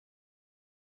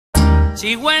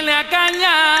Si huele a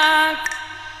caña,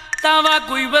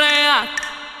 tabaco y brea,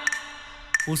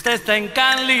 usted está en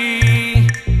Cali,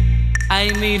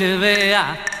 ay mire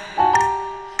vea.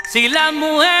 Si las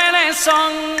mujeres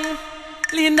son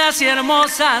lindas y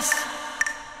hermosas,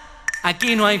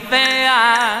 aquí no hay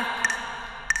fea,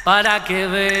 para que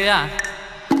vea.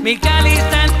 Mi Cali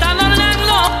está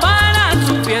adornando para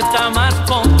su fiesta más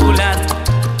popular,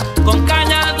 con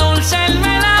caña dulce, el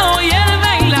melao y el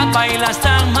baila baila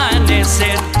hasta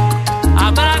amanecer.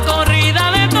 Habrá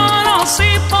corrida de toros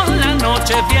y por la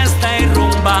noche fiesta y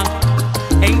rumba.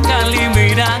 En Cali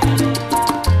mira,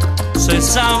 se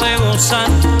sabe gozar.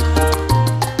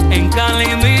 En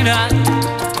Cali mira,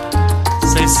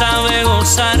 se sabe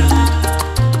gozar.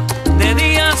 De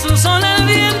día su sol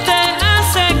ardiente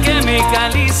hace que mi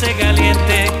Cali se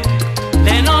caliente.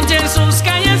 De noche sus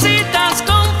callecitas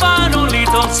con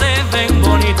farolitos se ven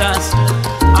bonitas.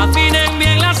 Afinen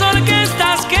bien las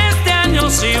orquestas que este año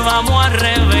sí vamos a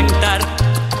reventar.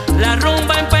 La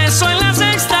rumba empezó en la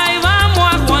sexta y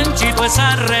vamos a Juanchito es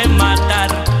a rematar.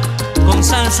 Con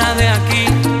salsa de aquí,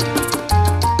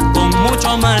 con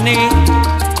mucho maní.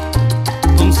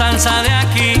 Con salsa de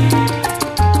aquí,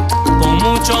 con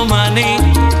mucho maní.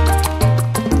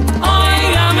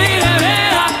 Oiga, mire,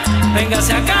 vea,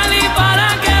 véngase a Cali para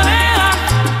que vea.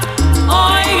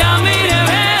 Oiga, mire,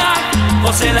 vea,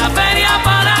 goce la feria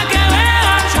para que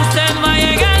vea. Si usted va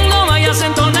llegando, váyase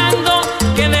entonando,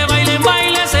 que de baile en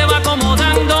baile se va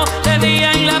acomodando. De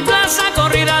día en la plaza,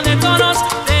 corrida de toros,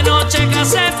 de noche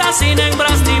caseta sin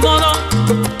hembras ni modo.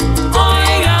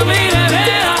 Oiga, mire,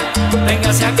 vea,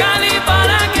 véngase a Cali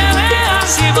para que vea.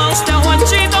 Si va usted a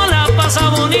Juanchito, la pasa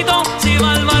bonito. Si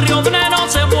va al barrio obrero,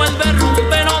 se vuelve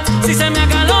rumbero. Si se me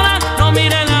acalora, no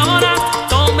mire la hora,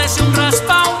 tómese un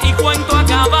raspao y cuento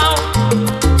acabao.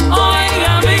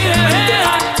 Oiga, mire,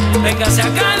 vea, véngase a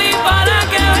Cali para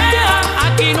que vea.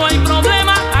 Aquí no hay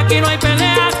problema, aquí no hay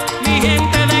pelea. Mi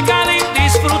gente de Cali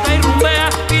disfruta y rumbea.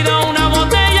 Pida una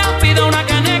botella, pida una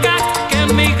caneca, que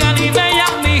en mi Cali bella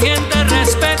mi gente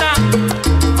respeta.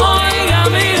 Oiga,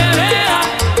 mire, vea,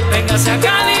 véngase a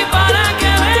Cali para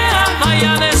que vea.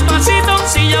 Vaya despacito,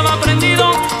 si ya va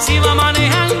prendido. Si va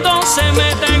manejando, se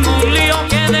mete en un lío.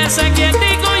 Quédese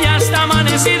quietico, ya está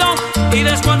amanecido. Y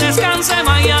después descanse,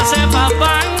 váyase pa'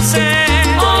 Pance.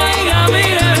 Oiga,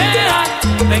 mire, vea,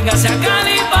 véngase a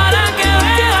Cali para que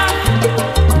vea.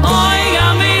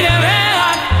 Oiga, mire, vea,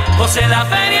 goce la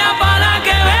feria para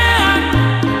que vea.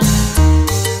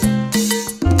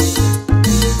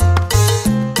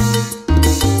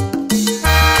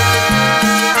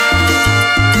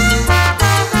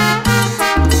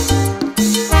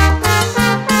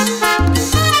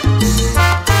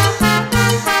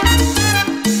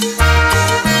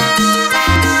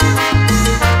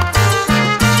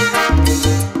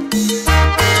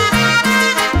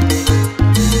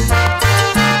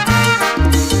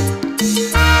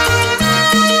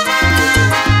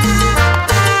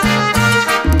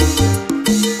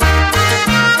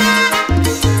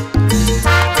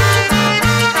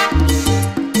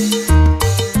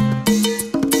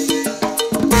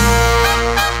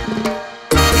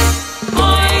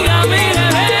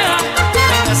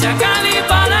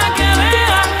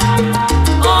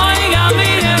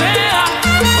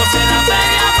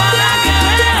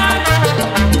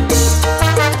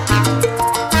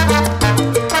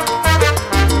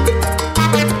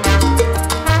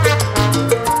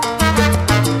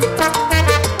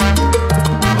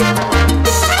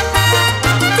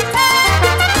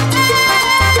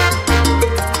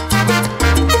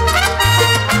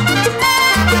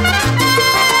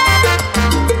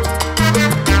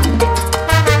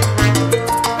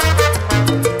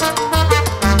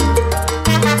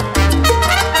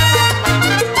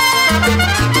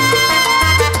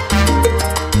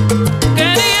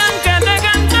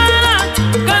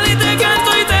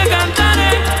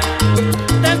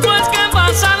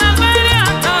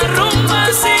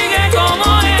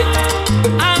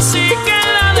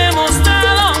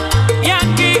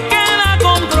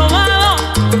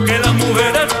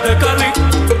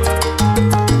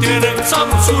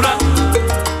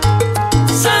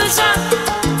 Salsa,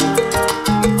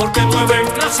 porque mueven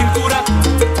la cintura.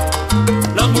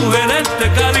 Las mujeres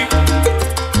de Cali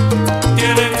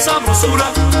tienen sabrosura.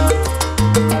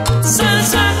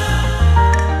 Salsa,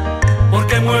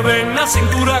 porque mueven la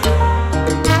cintura.